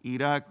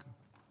 Irak,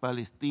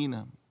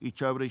 Palestina y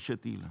Chabra y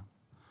Shatila,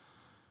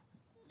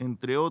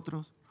 entre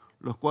otros,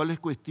 los cuales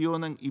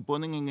cuestionan y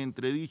ponen en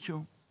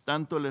entredicho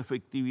tanto la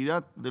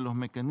efectividad de los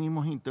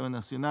mecanismos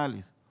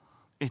internacionales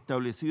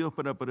establecidos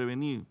para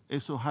prevenir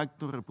esos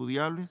actos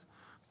repudiables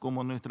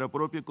como nuestra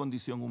propia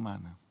condición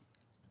humana.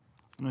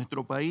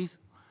 Nuestro país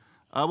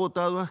ha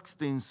votado a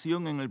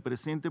abstención en el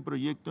presente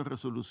proyecto de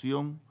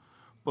resolución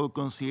por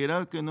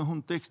considerar que no es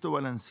un texto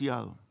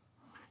balanceado,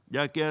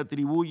 ya que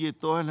atribuye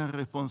todas las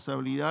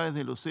responsabilidades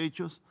de los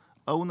hechos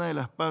a una de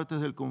las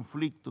partes del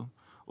conflicto,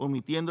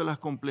 omitiendo las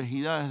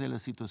complejidades de la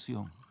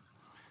situación.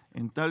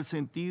 En tal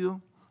sentido,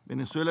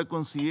 Venezuela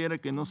considera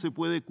que no se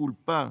puede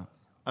culpar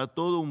a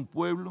todo un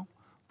pueblo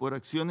por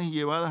acciones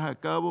llevadas a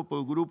cabo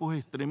por grupos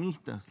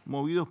extremistas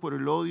movidos por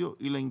el odio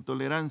y la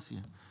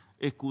intolerancia,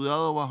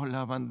 escudados bajo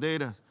las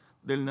banderas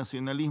del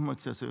nacionalismo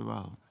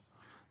exacerbado.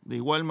 De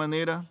igual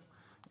manera,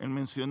 el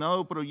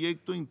mencionado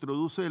proyecto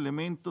introduce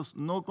elementos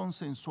no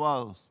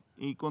consensuados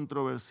y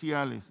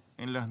controversiales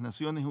en las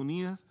Naciones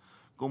Unidas,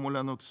 como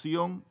la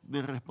noción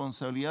de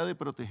responsabilidad de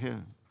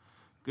proteger,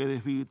 que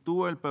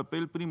desvirtúa el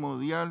papel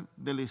primordial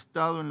del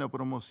Estado en la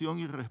promoción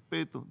y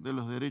respeto de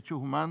los derechos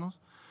humanos,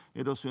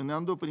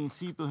 erosionando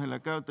principios de la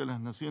Carta de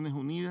las Naciones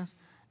Unidas,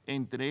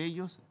 entre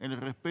ellos el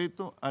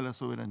respeto a la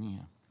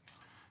soberanía.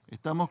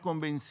 Estamos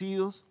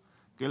convencidos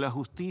que la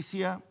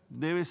justicia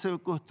debe ser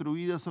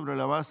construida sobre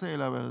la base de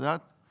la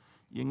verdad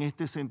y en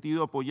este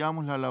sentido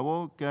apoyamos la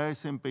labor que ha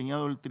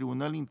desempeñado el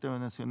Tribunal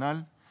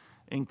Internacional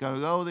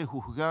encargado de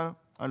juzgar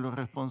a los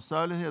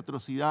responsables de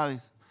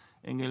atrocidades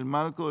en el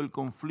marco del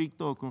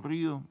conflicto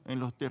ocurrido en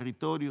los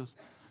territorios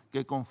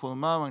que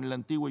conformaban la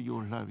antigua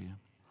Yugoslavia.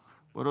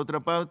 Por otra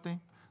parte,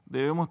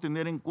 debemos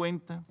tener en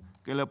cuenta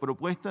que la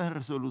propuesta de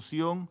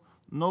resolución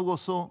no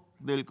gozó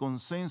del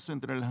consenso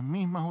entre las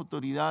mismas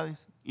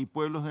autoridades y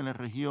pueblos de la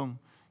región,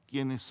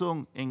 quienes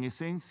son, en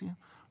esencia,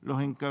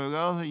 los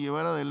encargados de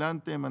llevar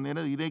adelante de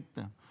manera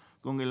directa,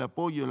 con el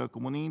apoyo de la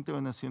comunidad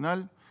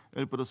internacional,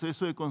 el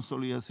proceso de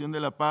consolidación de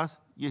la paz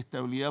y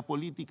estabilidad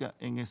política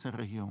en esa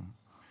región.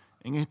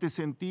 En este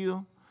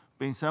sentido,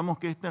 pensamos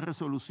que esta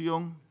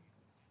resolución,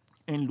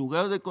 en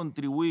lugar de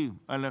contribuir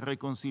a la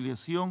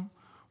reconciliación,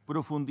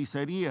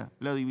 profundizaría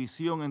la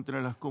división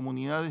entre las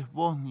comunidades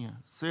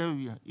bosnia,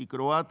 serbia y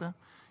croata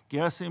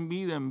que hacen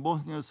vida en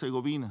Bosnia y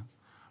Herzegovina,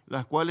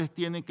 las cuales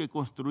tienen que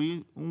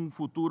construir un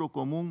futuro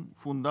común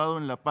fundado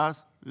en la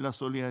paz, la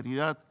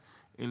solidaridad,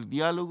 el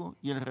diálogo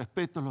y el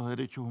respeto a los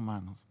derechos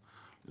humanos.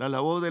 La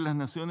labor de las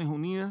Naciones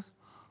Unidas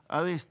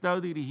ha de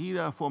estar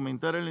dirigida a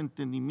fomentar el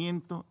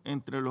entendimiento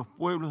entre los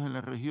pueblos de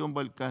la región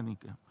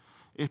balcánica.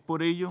 Es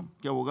por ello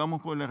que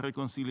abogamos por la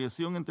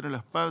reconciliación entre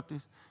las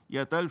partes y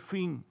a tal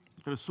fin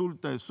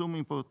resulta de suma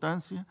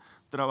importancia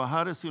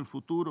trabajar hacia el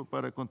futuro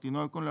para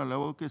continuar con la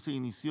labor que se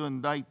inició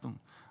en Dayton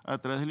a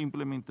través de la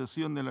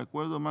implementación del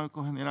Acuerdo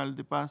Marco General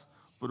de Paz,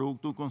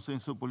 producto de un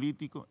consenso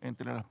político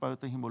entre las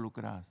partes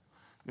involucradas.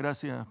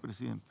 Gracias,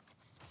 presidente.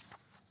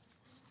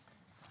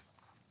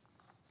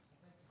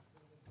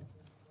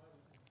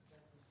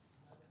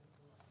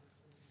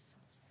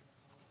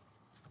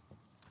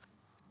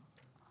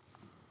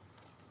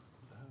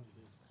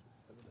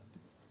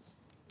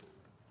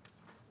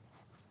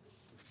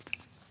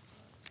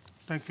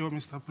 Thank you,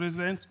 Mr.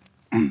 President.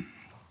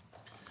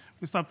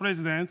 Mr.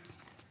 President,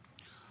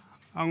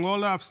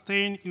 Angola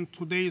abstained in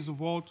today's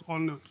vote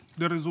on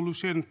the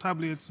resolution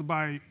tabled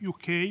by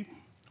UK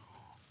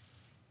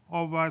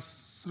over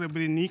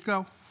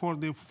Srebrenica for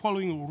the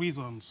following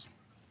reasons.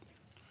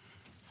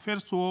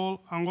 First of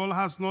all, Angola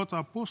has not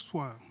a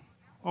posture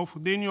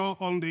of denial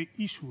on the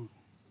issue.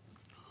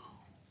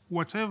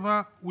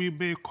 Whatever we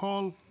may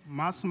call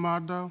mass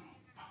murder,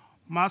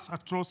 mass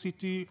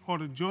atrocity, or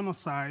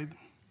genocide,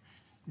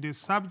 the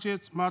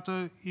subject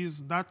matter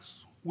is that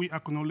we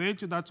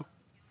acknowledge that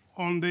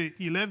on the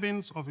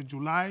 11th of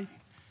July,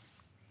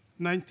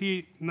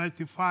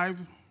 1995,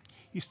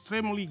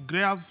 extremely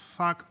grave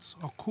facts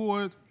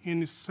occurred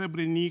in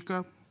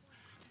Srebrenica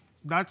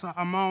that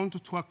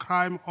amount to a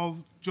crime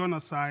of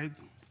genocide,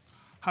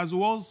 as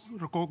was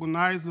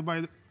recognized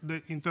by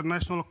the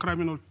International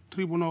Criminal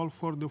Tribunal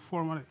for the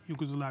former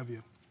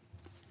Yugoslavia.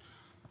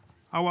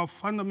 Our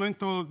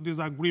fundamental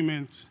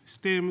disagreement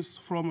stems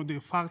from the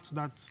fact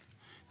that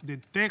the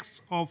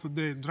text of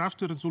the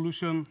draft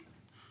resolution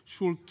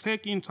should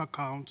take into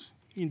account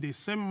in the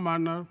same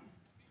manner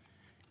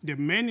the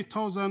many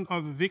thousands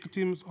of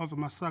victims of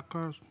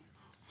massacres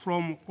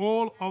from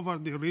all over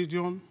the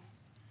region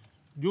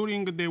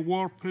during the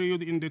war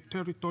period in the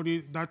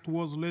territory that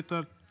was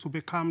later to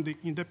become the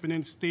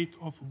independent state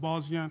of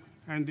Bosnia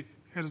and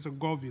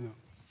Herzegovina.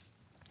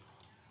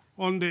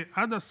 On the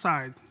other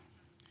side,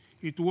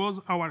 it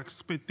was our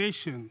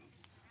expectation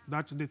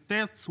that the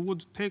text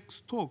would take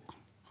stock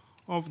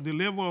of the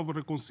level of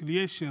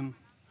reconciliation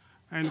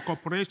and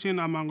cooperation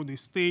among the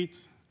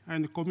states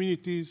and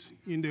communities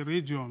in the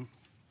region,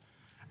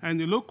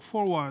 and look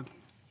forward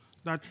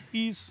that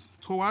is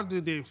toward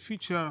the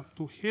future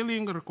to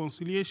healing,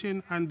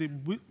 reconciliation, and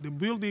the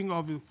building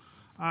of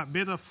a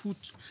better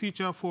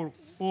future for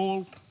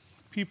all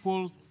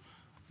people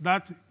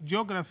that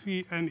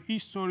geography and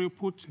history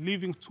put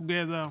living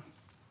together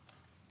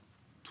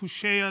to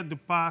share the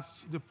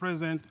past, the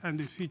present, and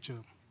the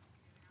future.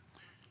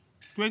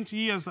 20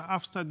 years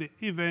after the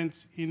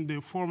events in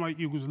the former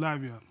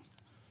Yugoslavia,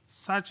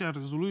 such a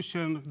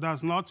resolution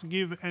does not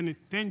give any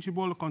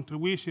tangible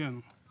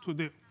contribution to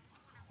the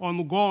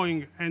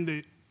ongoing and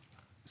the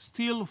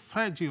still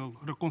fragile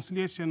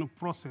reconciliation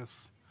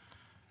process,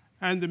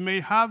 and may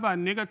have a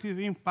negative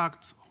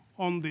impact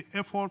on the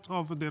effort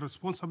of the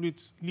responsible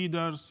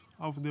leaders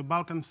of the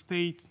Balkan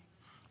states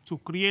to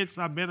create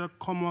a better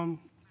common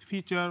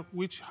future,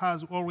 which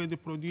has already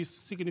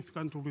produced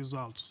significant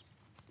results.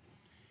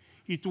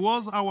 It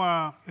was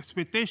our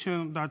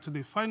expectation that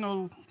the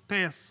final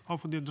text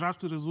of the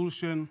draft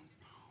resolution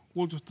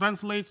would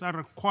translate a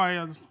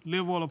required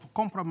level of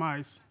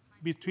compromise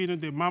between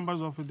the members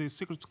of the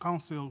Security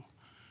Council,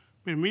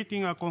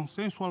 permitting a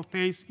consensual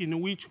text in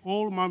which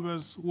all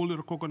members will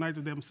recognize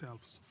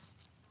themselves.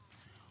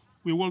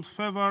 We would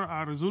favor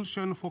a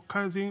resolution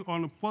focusing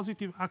on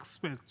positive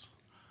aspects,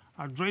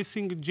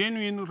 addressing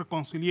genuine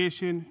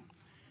reconciliation,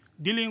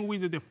 dealing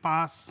with the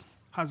past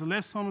as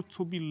lessons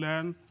to be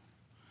learned,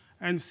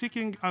 and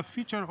seeking a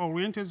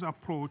future-oriented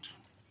approach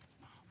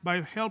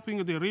by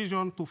helping the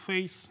region to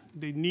face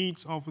the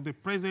needs of the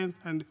present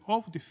and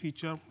of the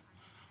future,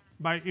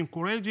 by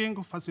encouraging,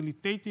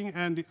 facilitating,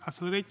 and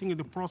accelerating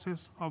the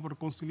process of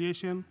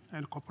reconciliation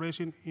and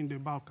cooperation in the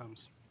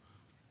Balkans.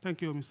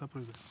 Thank you, Mr.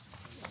 President.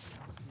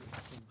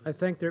 I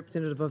thank the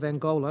representative of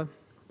Angola.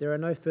 There are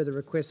no further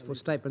requests for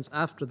statements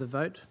after the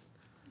vote.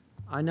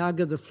 I now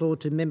give the floor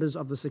to members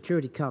of the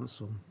Security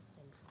Council.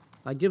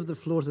 I give the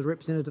floor to the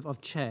representative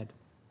of Chad.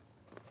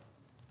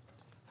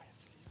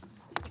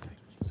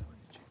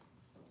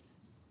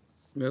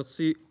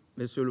 Merci,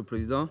 Monsieur le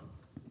Président.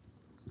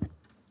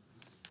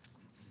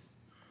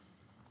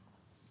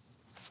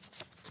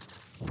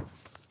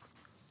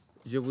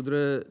 Je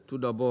voudrais tout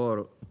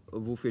d'abord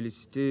vous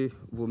féliciter,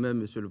 vous-même,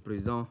 Monsieur le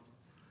Président,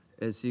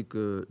 ainsi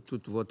que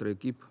toute votre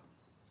équipe,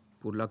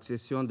 pour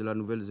l'accession de la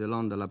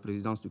Nouvelle-Zélande à la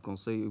présidence du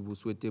Conseil et vous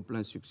souhaiter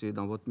plein succès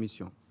dans votre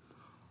mission.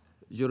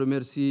 Je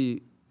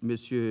remercie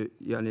Monsieur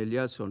Jan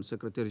Eliasson,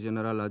 secrétaire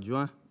général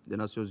adjoint des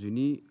Nations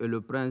Unies, et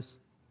le prince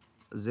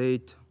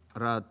Zeid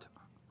Rad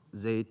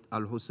Zeid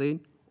Al-Hussein,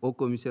 haut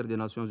commissaire des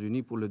Nations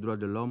Unies pour les droits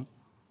de l'homme,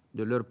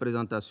 de leur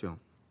présentation.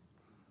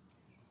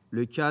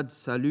 Le Tchad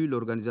salue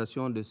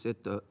l'organisation de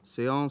cette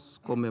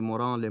séance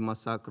commémorant les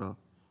massacres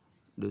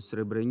de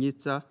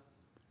Srebrenica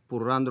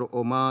pour rendre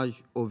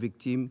hommage aux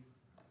victimes,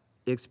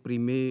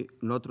 exprimer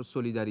notre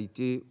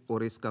solidarité aux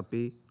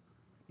rescapés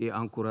et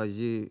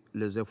encourager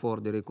les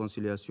efforts de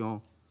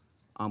réconciliation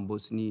en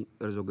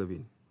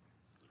Bosnie-Herzégovine.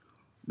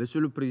 Monsieur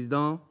le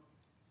Président,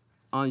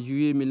 en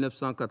juillet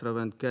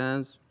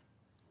 1995,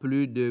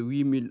 plus de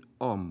 8000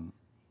 hommes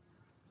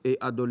et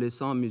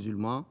adolescents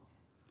musulmans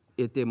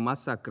étaient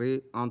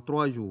massacrés en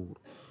 3 jours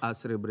à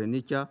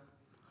Srebrenica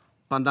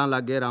pendant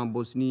la guerre en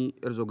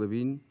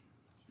Bosnie-Herzégovine,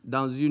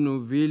 dans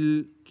une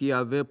ville qui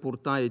avait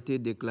pourtant été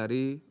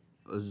déclarée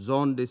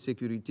zone de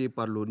sécurité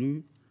par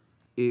l'ONU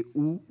et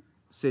où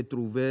se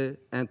trouvait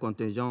un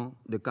contingent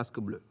de casques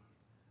bleus.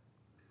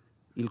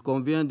 Il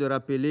convient de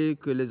rappeler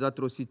que les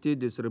atrocités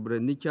de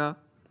Srebrenica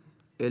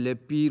et les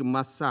pires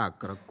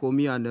massacres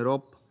commis en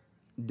Europe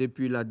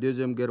depuis la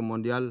Deuxième Guerre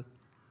mondiale,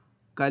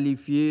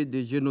 qualifiés de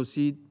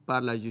génocide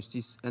par la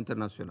justice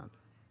internationale.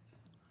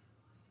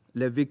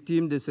 Les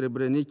victimes de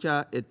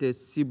Srebrenica étaient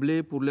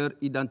ciblées pour leur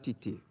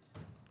identité.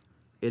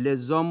 et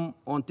les hommes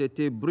ont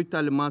été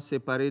brutalement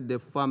séparés des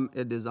femmes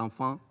et des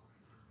enfants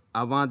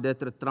avant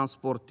d'être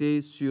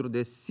transportés sur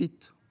des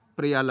sites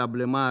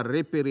préalablement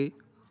repérés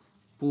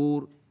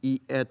pour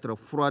y être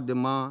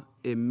froidement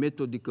et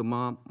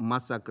méthodiquement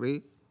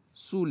massacrés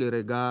sous les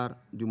regards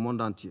du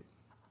monde entier.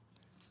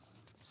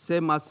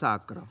 Ces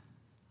massacres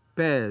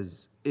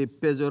pèsent et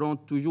pèseront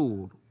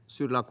toujours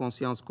sur la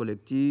conscience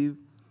collective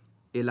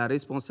et la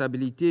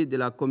responsabilité de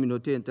la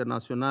communauté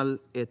internationale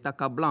est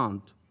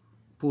accablante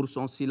pour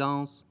son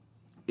silence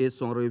et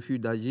son refus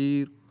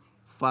d'agir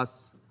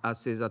face à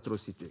ces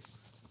atrocités.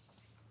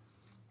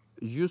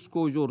 Jusqu'à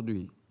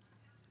aujourd'hui,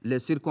 les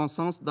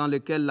circonstances dans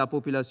lesquelles la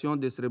population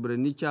de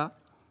Srebrenica,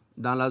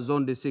 dans la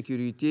zone de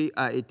sécurité,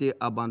 a été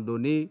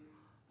abandonnée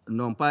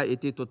n'ont pas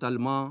été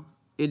totalement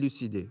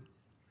élucidées.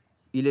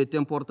 Il est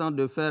important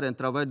de faire un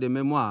travail de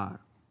mémoire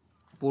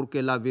pour que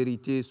la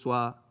vérité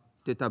soit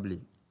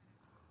établie.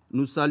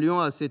 Nous saluons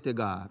à cet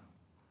égard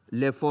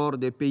l'effort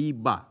des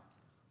Pays-Bas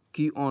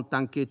qui ont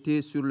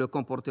enquêté sur le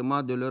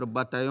comportement de leurs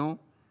bataillons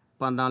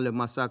pendant le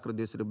massacre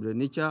de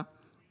Srebrenica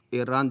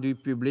et rendu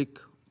public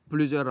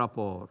plusieurs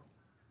rapports.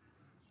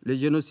 Le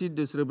génocide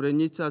de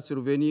Srebrenica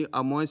survenu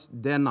à moins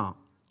d'un an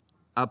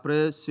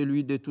après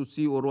celui de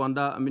Tutsi au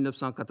Rwanda en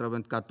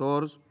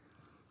 1994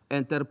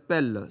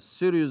 interpelle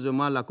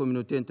sérieusement la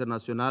communauté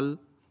internationale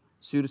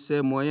sur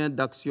ses moyens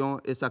d'action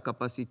et sa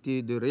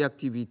capacité de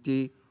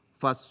réactivité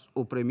face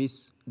aux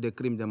prémices des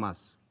crimes de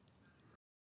masse.